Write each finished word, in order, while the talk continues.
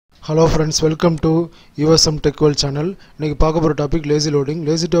Hello friends, welcome to USMTECHWORLD channel. இன்னைக்கு பார்க்க போற topic lazy loading.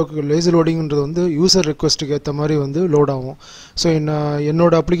 Lazy loading ன்றது வந்து யூசர் ரிக்வெஸ்ட்க்கு ஏத்த மாதிரி வந்து லோட் ஆகும். சோ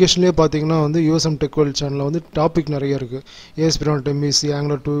என்னோட அப்ளிகேஷன்லயே பாத்தீங்கன்னா வந்து USMTECHWORLD சேனல்ல வந்து டாபிக் நிறைய இருக்கு. ASP.MVC,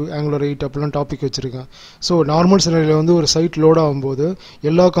 Angular 2, Angular 8 அப்படிலாம் டாபிக் வச்சிருக்கேன். சோ நார்மல் சினாரியோல வந்து ஒரு சைட் லோட் ஆகும்போது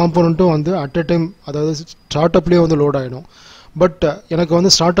எல்லா காம்போனன்ட்டும் வந்து அட் a டைம் அதாவது ஸ்டார்ட் அப்லயே வந்து லோட் ஆயிடும். பட் எனக்கு வந்து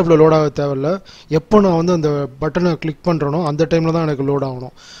ஸ்டார்ட் அப்ல லோட் ஆக தேவையில்ல. எப்போ நான் வந்து அந்த பட்டனை கிளிக் பண்றேனோ அந்த டைம்ல தான் எனக்கு லோட்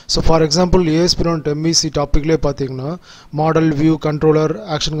ஆகணும். ஸோ ஃபார் எக்ஸாம்பிள் ASP.MVC டாபிக்லேயே பார்த்தீங்கன்னா model, view, controller,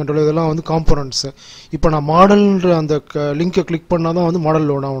 action controller இதெல்லாம் வந்து காம்போனன்ட்ஸ். இப்போ நான் மாடல்ன்ற அந்த லிங்கை கிளிக் பண்ணால் தான் வந்து மாடல்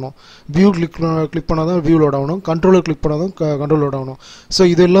லோட் ஆகணும். வியூ கிளிக் பண்ணால் தான் வியூ லோட் ஆகணும். கண்ட்ரோலர் கிளிக் பண்ணால் தான் கண்ட்ரோல் லோட் ஆகணும். ஸோ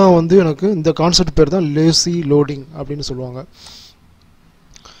இதெல்லாம் வந்து எனக்கு இந்த கான்செப்ட் பேர் தான் லேசி லோடிங் அப்படின்னு சொல்லுவாங்க.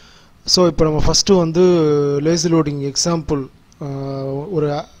 ஸோ இப்போ நம்ம ஃபஸ்ட்டு வந்து லேசி லோடிங் எக்ஸாம்பிள் ஒரு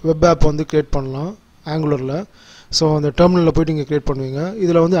வெப் ஆப் வந்து கிரியேட் பண்ணலாம் ஆங்குலரில். ஸோ அந்த டெர்மினலில் போய்ட்டு இங்கே கிரியேட் பண்ணுவீங்க.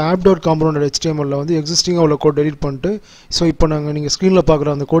 இதில் வந்து app.component HTML வந்து எக்ஸிஸ்டிங்காக உள்ள கோட் எடிட் பண்ணிட்டு ஸோ இப்போ நீங்கள் ஸ்க்ரீனில்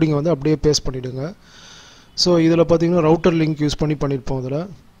பார்க்குற அந்த கோடிங்கை வந்து அப்படியே பேஸ்ட் பண்ணிவிடுங்க. ஸோ இதில் பார்த்தீங்கன்னா ரவுட்டர் லிங்க் யூஸ் பண்ணியிருப்போம் இதில்.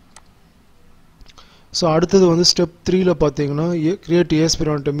 ஸோ அடுத்தது வந்து ஸ்டெப் 3ல் பார்த்தீங்கன்னா create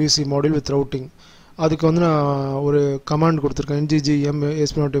ASP.MVC module with routing. அதுக்கு வந்து நான் ஒரு கமாண்ட் கொடுத்துருக்கேன், ngim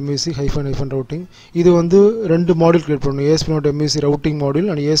ASP.MVC - routing. இது வந்து ரெண்டு மாடியூல் கிரியேட் பண்ணணும், ASP.MVC routing module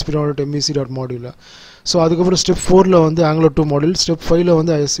and ASP.MVC.module. So அதுக்கப்புறம் ஸ்டெப் 4ல் வந்து Angular 2 மாடியூல், ஸ்டெப் 5ல்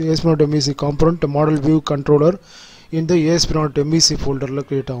வந்து ASP.MVC component model view controller இந்த ASP.MVC ஃபோல்டரில்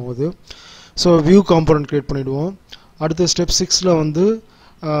கிரியேட் ஆகுது. ஸோ வியூ காம்பனண்ட் கிரியேட் பண்ணிவிடுவோம். அடுத்த ஸ்டெப் 6ல் வந்து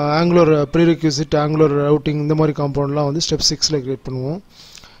ஆங்குலர் ப்ரீரெக்யூசிட், ஆங்குலர் ரவுட்டிங் இந்த மாதிரி காம்பனண்ட்லாம் வந்து ஸ்டெப் 6ல் கிரியேட் பண்ணுவோம்.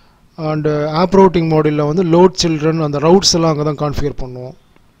 அண்ட் ஆப் ரவுட்டிங் மாடியூலில் வந்து லோட் சில்ட்ரன் அந்த ரவுட்ஸ் எல்லாம் அங்கே தான் கான்ஃபிகர் பண்ணுவோம்.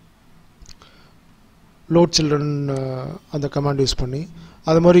 லோட் சில்ட்ரன் அந்த கமாண்ட் யூஸ் பண்ணி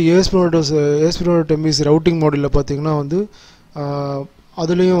அது மாதிரி ASP.MVC ரவுட்டிங் மாடியூலில் பார்த்தீங்கன்னா வந்து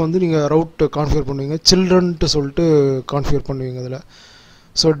அதுலேயும் வந்து நீங்கள் ரவுட் கான்ஃபிகர் பண்ணுவீங்க, சில்ட்ரன்ட்டு சொல்லிட்டு கான்ஃபிகர் பண்ணுவீங்க அதில்.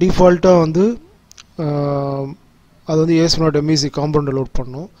 ஸோ டிஃபால்ட்டாக வந்து அது வந்து ASP.MVC காம்பவுண்டை லோட்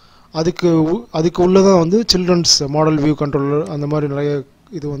பண்ணணும். அதுக்கு உள்ளதான் வந்து சில்ட்ரன்ஸ் மாடல் வியூ கண்ட்ரோலர் அந்த மாதிரி நிறைய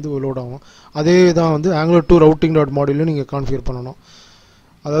இது வந்து லோட் ஆகும். அதே தான் வந்து Angular 2 routing.module நீங்கள் கான்ஃபிகர் பண்ணணும்.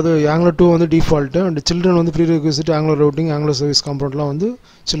 அதாவது Angular 2 வந்து டிஃபால்ட்டு அண்ட் சில்ட்ரன் வந்து ப்ரீரெக்யூசிட், Angular routing, Angular service காம்பவுண்ட்லாம் வந்து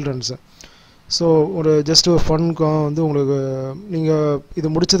சில்ட்ரன்ஸு. ஸோ ஒரு ஜஸ்ட் ஒரு ஃபன்க்காக வந்து உங்களுக்கு நீங்கள்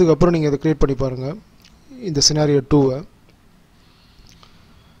இது முடிச்சதுக்கப்புறம் நீங்கள் இதை க்ரியேட் பண்ணி பாருங்கள் இந்த சினாரியோ 2-வை.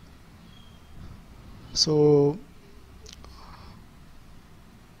 ஸோ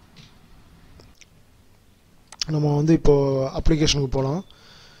நம்ம வந்து இப்போது அப்ளிகேஷனுக்கு போகலாம்.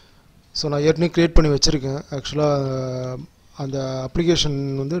 ஸோ நான் ஏற்கனவே க்ரியேட் பண்ணி வச்சுருக்கேன். ஆக்சுவலாக அந்த அப்ளிகேஷன்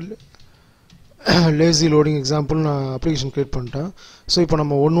வந்து லேசி லோடிங் எக்ஸாம்பிள் நான் அப்ளிகேஷன் க்ரியேட் பண்ணிட்டேன். ஸோ இப்போ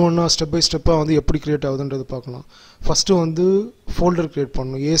நம்ம ஒன்றா ஸ்டெப் பை ஸ்டெப்பாக வந்து எப்படி க்ரியேட் ஆகுதுன்றது பார்க்கலாம். ஃபஸ்ட்டு வந்து ஃபோல்டர் க்ரியேட்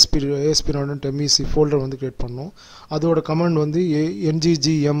பண்ணணும், ASP.MVC ஃபோல்டர் வந்து க்ரியேட் பண்ணணும். அதோட கமாண்ட் வந்து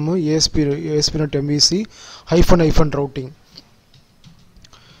ngim ASP.MVC -routing.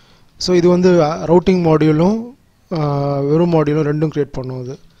 ஸோ இது வந்து ரவுட்டிங் மாடியூலும் வெறும் மாடியூலும் ரெண்டும் க்ரியேட் பண்ணும்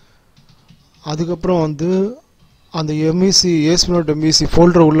அது. அதுக்கப்புறம் வந்து அந்த ASP.MVC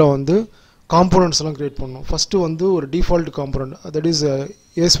ஃபோல்டர் உள்ள வந்து காம்போனன்ட்ஸ் எல்லாம் க்ரியேட் பண்ணணும். ஃபஸ்ட்டு வந்து ஒரு டிஃபால்ட் காம்போனண்ட், தட் இஸ்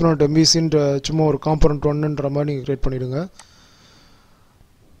ASP.MVCன்ற சும்மா ஒரு காம்போனண்ட் 1ன்ற மாதிரி நீங்கள் க்ரியேட் பண்ணிவிடுங்க.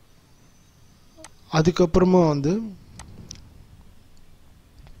 அதுக்கப்புறமா வந்து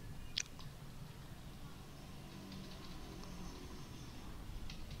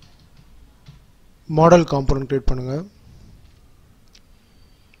மாடல் காம்போனண்ட் க்ரியேட் பண்ணுங்கள்.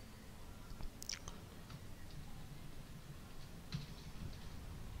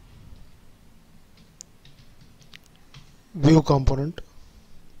 View component,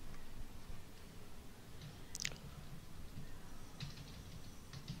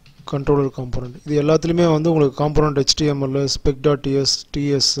 controller component. இது எல்லாத்துலேயுமே வந்து உங்களுக்கு component HTML, spec.ts,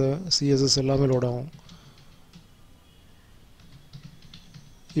 TS, CSS எல்லாமே லோட் ஆகும்.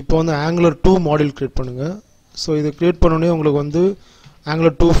 இப்போ வந்து Angular 2 மாடியூல் க்ரியேட் பண்ணுங்கள். ஸோ இது க்ரியேட் பண்ணோடனே உங்களுக்கு வந்து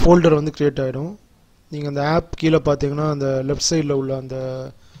Angular 2 ஃபோல்டர் வந்து க்ரியேட் ஆகிடும். நீங்கள் அந்த ஆப் கீழே பார்த்தீங்கன்னா அந்த லெஃப்ட் சைடில் உள்ள அந்த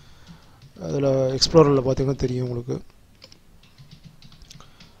அதில் எக்ஸ்ப்ளோரரில் பார்த்தீங்கன்னா தெரியும் உங்களுக்கு.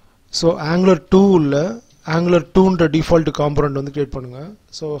 ஸோ Angular 2 உள்ள Angular 2ன்ற டிஃபால்ட் காம்போனண்ட் வந்து க்ரியேட் பண்ணுங்கள்.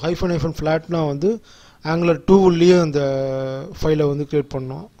 ஸோ - ஃப்ளாட்னா வந்து Angular 2 உள்ளேயே அந்த ஃபைலை வந்து க்ரியேட்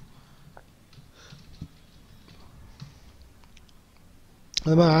பண்ணணும்.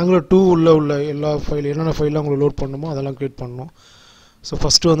 அது மாதிரி Angular 2 உள்ள எல்லா ஃபைல் என்னென்ன ஃபைலாம் உங்களுக்கு லோட் பண்ணணுமோ அதெல்லாம் க்ரியேட் பண்ணணும். ஸோ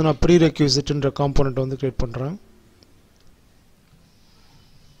ஃபஸ்ட்டு வந்து நான் ப்ரீரெக்யூசிட்ன்ற காம்போனண்ட் வந்து க்ரியேட் பண்ணுறேன்.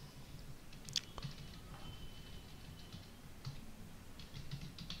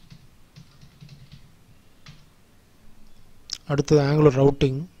 அடுத்தது Angular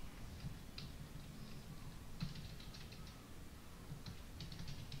routing.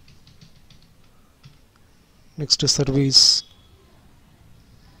 next service.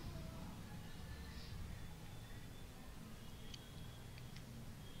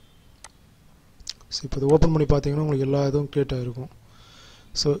 So இப்போ இதை ஓப்பன் பண்ணி பார்த்தீங்கன்னா உங்களுக்கு எல்லா இதுவும் கிரியேட் ஆகிருக்கும்.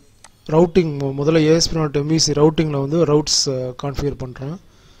 ஸோ ரவுட்டிங் முதல்ல ASP.MVC ரவுட்டிங்கில் வந்து ரவுட்ஸ் கான்ஃபிகர் பண்ணுறேன்.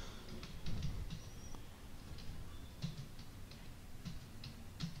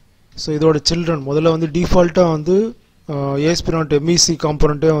 ஸோ இதோட சில்ட்ரன் முதல்ல வந்து டிஃபால்ட்டாக வந்து ASP.MVC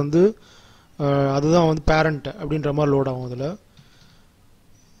காம்போனண்ட்டே வந்து அதுதான் வந்து பேரண்ட் அப்படின்ற மாதிரி லோட் ஆகும். அதில்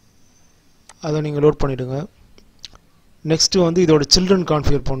அதை நீங்கள் லோட் பண்ணிவிடுங்க. நெக்ஸ்ட்டு வந்து இதோட சில்ட்ரன்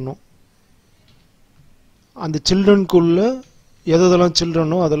கான்ஃபிகர் பண்ணணும். அந்த சில்ட்ரனுக்குள்ளே எதெல்லாம்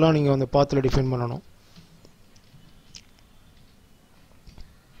சில்ட்ரனோ அதெல்லாம் நீங்கள் அந்த பாத்தில் டிஃபைன் பண்ணணும்.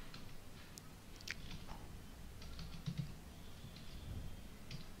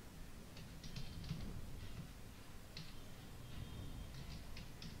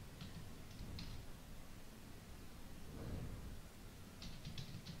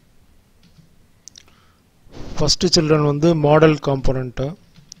 ஃபஸ்ட்டு சில்ட்ரன் வந்து மாடல் காம்போனண்ட்டு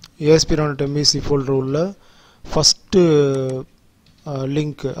ASP.MVC ஃபோல்டர் உள்ள ஃபஸ்ட்டு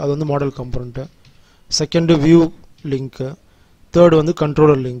லிங்க் அது வந்து model component, second view link, third வந்து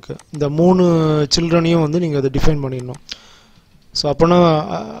கண்ட்ரோலர் லிங்க்கு. இந்த 3 சில்ட்ரனையும் வந்து நீங்கள் அதை டிஃபைன் பண்ணிடணும். ஸோ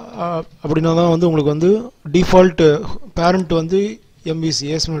அப்படின்னா தான் வந்து உங்களுக்கு வந்து டிஃபால்ட்டு பேரண்ட் வந்து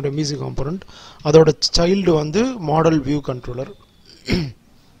ASP.MVC காம்போனண்ட், அதோட சைல்டு வந்து மாடல் வியூ கண்ட்ரோலர்.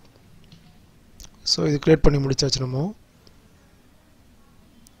 ஸோ இது கிரியேட் பண்ணி முடிச்சாச்சு. நம்ம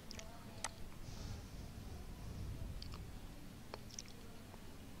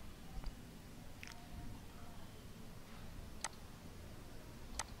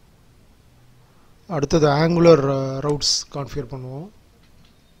அடுத்தது ஆங்குலர் ரவுட்ஸ் கான்ஃபிகர் பண்ணுவோம்.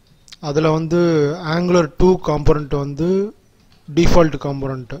 அதில் வந்து ஆங்குலர் 2 காம்போனண்ட் வந்து டிஃபால்ட்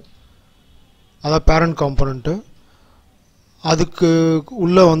காம்போனண்ட்டு, அதாவது பேரண்ட் காம்போனண்ட்டு. அதுக்கு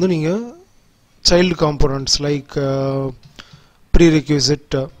உள்ளே வந்து நீங்கள் child components like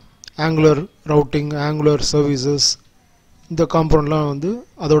ப்ரீரெக்யூசிட், angular routing, angular services, இந்த காம்போனண்ட்லாம் வந்து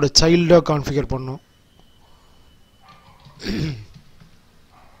அதோட சைல்டாக கான்ஃபிகர் பண்ணோம்.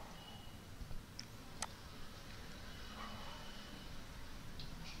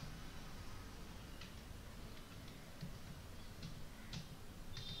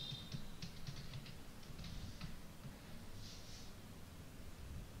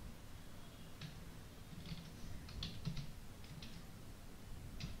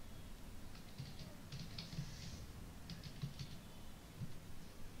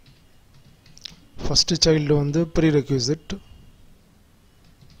 ஃபஸ்ட்டு சைல்டு வந்து ப்ரீரெக்யூசிட்,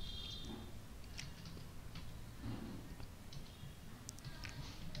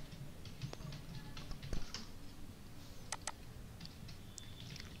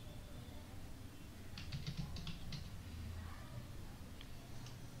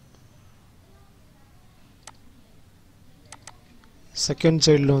 செகண்ட்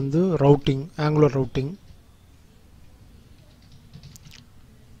சைல்டு வந்து ரவுட்டிங், ஆங்குலர் ரவுட்டிங்,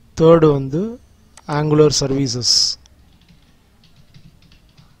 தேர்டு வந்து ஆங்குலர் சர்வீசஸ்.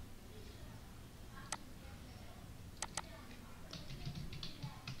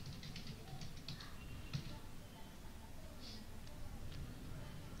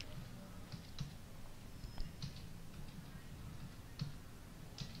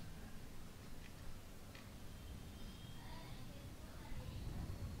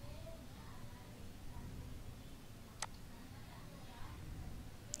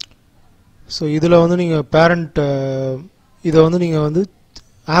 ஸோ இதில் வந்து நீங்கள் பேரண்ட் இதை வந்து நீங்கள் வந்து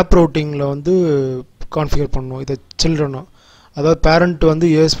ஆப் ரவுட்டிங்கில் வந்து கான்ஃபிகர் பண்ணணும். இதை சில்ட்ரனாக, அதாவது பேரண்ட் வந்து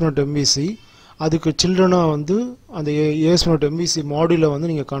ASP.MVC, அதுக்கு சில்ட்ரனாக வந்து அந்த ASP.MVC மாடியூலை வந்து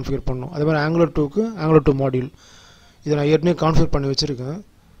நீங்கள் கான்ஃபிகர் பண்ணணும். அதே மாதிரி ஆங்குலர் 2க்கு ஆங்குலர் 2 மாடியூல் இதை நான் ஏற்கனவே கான்ஃபிகர் பண்ணி வச்சுருக்கேன்.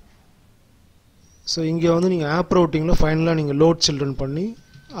 ஸோ இங்கே வந்து நீங்கள் ஆப் ரவுட்டிங்கில் ஃபைனலாக நீங்கள் லோட் சில்ட்ரன் பண்ணி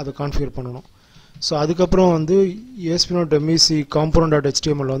அதை கான்ஃபிகர் பண்ணணும். ஸோ அதுக்கப்புறம் வந்து ASP.MVC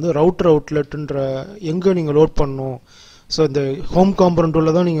component.html வந்து ரவுட்டர் அவுட்லெட்டுன்ற எங்கே நீங்கள் லோட் பண்ணணும். ஸோ இந்த ஹோம் காம்போனண்ட்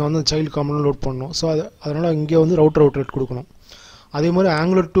உள்ள தான் நீங்கள் வந்து சைல்டு காம்போனண்ட் லோட் பண்ணணும். ஸோ அதனால் இங்கே வந்து ரவுட்டர் அவுட்லெட் கொடுக்கணும். அதே மாதிரி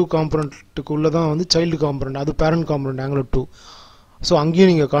ஆங்குலர் 2 காம்போனண்ட்டுக்கு உள்ளே தான் வந்து சைல்டு காம்போனண்ட், அது பேரண்ட் காம்போனண்ட் ஆங்குலர் 2. ஸோ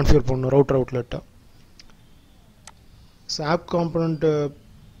அங்கேயும் நீங்கள் கான்ஃபிகர் பண்ணணும் ரவுட்டர் அவுட்லெட்டை. ஸோ ஆப் காம்போனண்ட்டு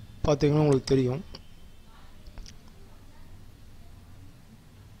பார்த்தீங்கன்னா உங்களுக்கு தெரியும்.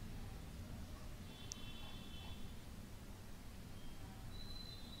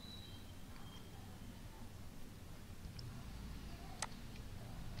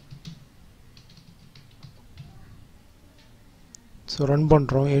 ஸோ ரன்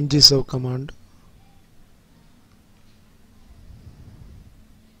பண்ணுறோம் ngserve command.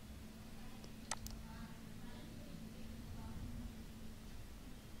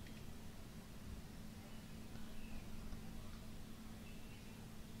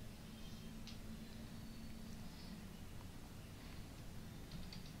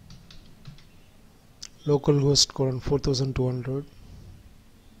 localhost colon 4200.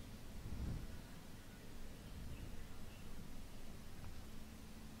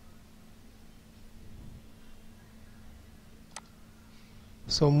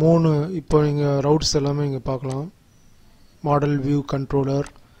 So இப்போ நீங்கள் ரவுட்ஸ் எல்லாமே இங்கே பார்க்கலாம். Model view controller.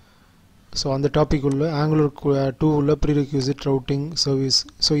 ஸோ அந்த டாபிக் உள்ள Angular 2 உள்ள ப்ரீரெக்யூசிட் ரவுட்டிங் சர்வீஸ்.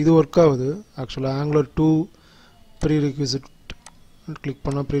 ஸோ இது ஒர்க் ஆகுது. ஆக்சுவலாக Angular 2 ப்ரீரெக்யூசிட் கிளிக்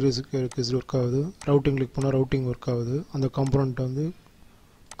பண்ணால் ப்ரீரெக்யூசிட் ஒர்க் ஆகுது. ரவுட்டிங் கிளிக் பண்ணால் ரவுட்டிங் ஒர்க் ஆகுது. அந்த காம்பனண்ட் வந்து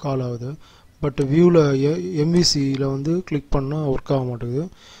கால் ஆகுது. பட் வியூவில் MVCயில் வந்து கிளிக் பண்ணால் ஒர்க் ஆக மாட்டேங்குது.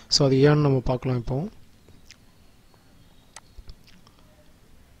 ஸோ அது ஏன்னு நம்ம பார்க்கலாம் இப்போ.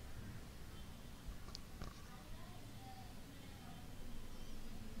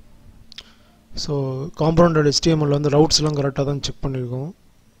 ஸோ காம்பனண்ட் HTML வந்து ரவுட்ஸ்லாம் கரெக்டாக தான் செக் பண்ணியிருக்கோம்.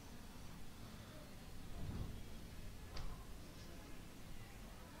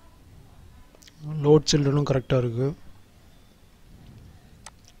 லோட் சில்ட்ரனும் கரெக்டாக இருக்குது.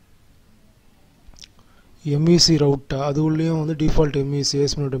 MVC ரவுட் அது உள்ளேயும் வந்து default MVC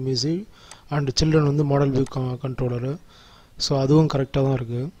ASP.MVC and children வந்து மாடல் வியூ கண்ட்ரோலரு. ஸோ அதுவும் கரெக்டாக தான்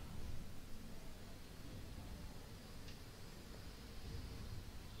இருக்குது.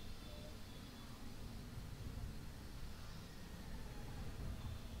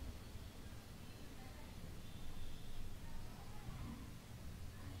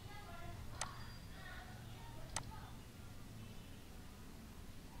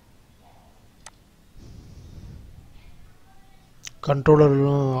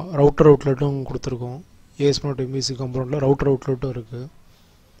 கண்ட்ரோலர்லாம் ரவுட்டர் அவுட்லெட்டும் கொடுத்துருக்கோம். ASP.MVC காம்பனண்ட்டில் ரவுட்டர் அவுட்லெட்டும் இருக்குது.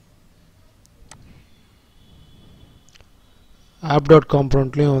 app.com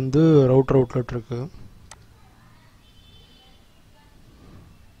காம்பனண்ட்லேயும் வந்து ரவுட்டர் அவுட்லெட் இருக்குது.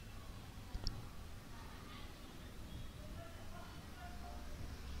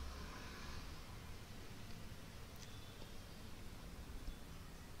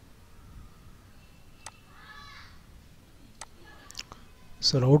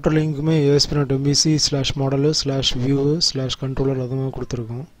 ஸோ ரவுட்டர் லிங்க்குமே ASP.MVC/model/view/controller அதுவுமே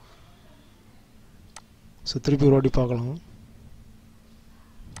கொடுத்துருக்கோம். ஸோ திருப்பி ஒரு வாட்டி பார்க்கலாம்.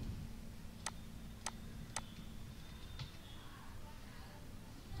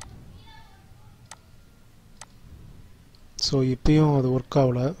 ஸோ இப்பயும் அது ஒர்க்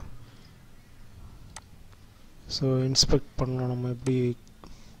ஆகலை. ஸோ இன்ஸ்பெக்ட் பண்ணலாம். நம்ம எப்படி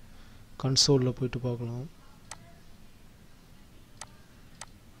கன்சோலில் போயிட்டு பார்க்கலாம்.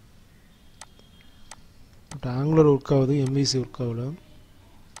 பட் Angular ஒர்க் ஆகுது, MVC ஒர்க் ஆகலை.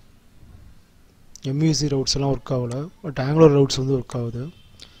 MVC ரவுட்ஸ் எல்லாம் ஒர்க் ஆகலை. பட் Angular ரவுட்ஸ் வந்து ஒர்க் ஆகுது.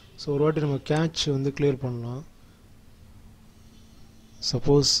 ஸோ ஒரு வாட்டி நம்ம கேட்ச் வந்து கிளியர் பண்ணலாம்.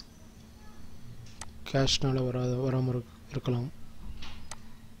 சப்போஸ் கேஷ்னால் வராமல் இருக்கலாம்.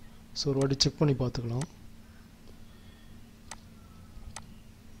 ஸோ ஒரு வாட்டி செக் பண்ணி பார்த்துக்கலாம்.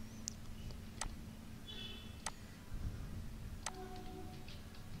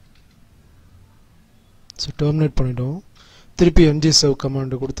 ஸோ டெர்மினேட் பண்ணிட்டோம். திருப்பி ngserve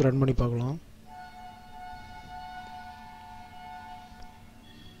கமாண்ட் கொடுத்து ரன் பண்ணி பார்க்கலாம்.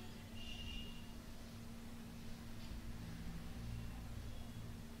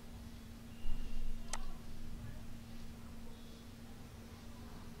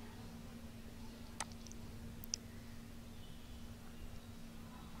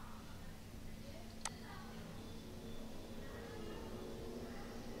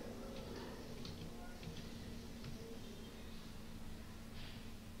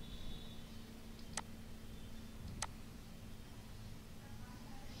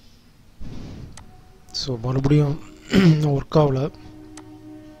 ஸோ மறுபடியும் ஒர்க் ஆகலை.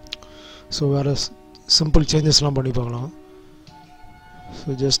 ஸோ வேறு சிம்பிள் சேஞ்சஸ்லாம் பண்ணி பார்க்கலாம். ஸோ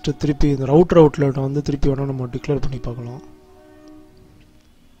ஜஸ்ட்டு திருப்பி இந்த ரவுட்டர் அவுட்லெட்டை வந்து திருப்பி வேணால் நம்ம டிக்ளேர் பண்ணி பார்க்கலாம்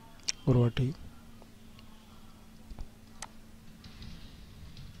ஒரு வாட்டி.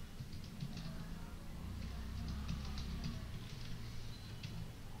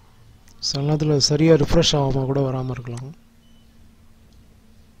 சில நேரத்தில் சரியாக ரிஃப்ரெஷ் ஆகாமல் கூட வராமல் இருக்கலாம்.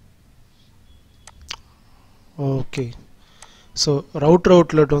 ஓகே. ஸோ ரவுட்டர்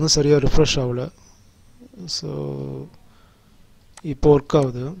அவுட்லெட் வந்து சரியாக ரிஃப்ரெஷ் ஆகலை. ஸோ இப்போ ஒர்க்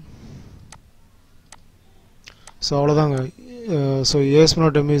ஆகுது. ஸோ அவ்வளோதாங்க. ஸோ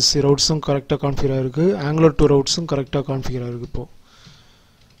ASP.MVC ரவுட்ஸும் கரெக்டாக கான்ஃபிகர் ஆகிருக்கு. Angular 2 ரவுட்ஸும் கரெக்டாக கான்ஃபிகர் ஆகிருக்கு இப்போது.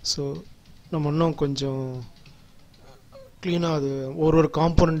 ஸோ நம்ம இன்னும் கொஞ்சம் க்ளீனாக அது ஒரு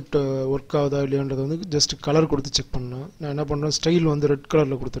காம்பனண்ட் ஒர்க் ஆகுதா இல்லையான்றது வந்து ஜஸ்ட் கலர் கொடுத்து செக் பண்ணேன். நான் என்ன பண்ணுறேன், ஸ்டைல் வந்து ரெட்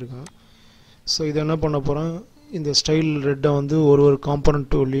கலரில் கொடுத்துருக்கேன். ஸோ இதை என்ன பண்ண போகிறேன், இந்த ஸ்டைல் ரெட்டை வந்து ஒரு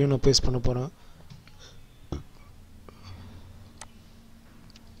காம்பனண்ட் உள்ளேயும் நான் பேஸ்ட் பண்ண போகிறேன்.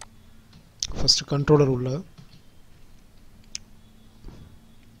 ஃபஸ்ட்டு கண்ட்ரோலர் உள்ள,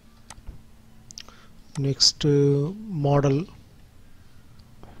 next model,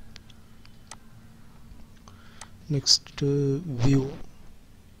 next view.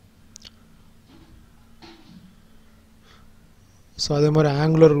 So அதே மாதிரி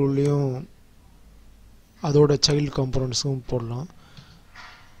ஆங்குலர் உள்ளேயும் அதோட சைல்டு காம்போனன்ட்ஸும் போடலாம்.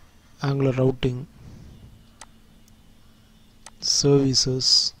 Angular routing,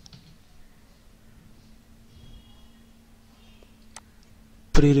 services,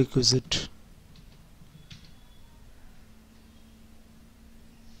 ப்ரீரெக்விசிட்.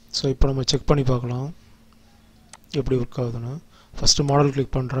 ஸோ இப்போ நம்ம செக் பண்ணி பார்க்கலாம் எப்படி ஒர்க் ஆகுதுன்னு. ஃபஸ்ட்டு மாடல்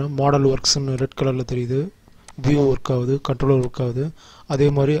கிளிக் பண்ணுறேன், மாடல் ஒர்க்ஸ்ன்னு ரெட் கலரில் தெரியுது, வியூ ஒர்க் ஆகுது, கண்ட்ரோலர் ஒர்க் ஆகுது. அதே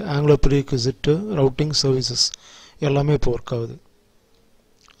மாதிரி ஆங்குலர் ப்ரீரெக்விசிட்டு, ரவுட்டிங், சர்வீசஸ் எல்லாமே இப்போ ஒர்க் ஆகுது.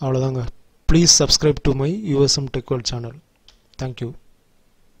 அவ்வளோதாங்க. Please subscribe to my USMTECHWORLD channel. Thank you.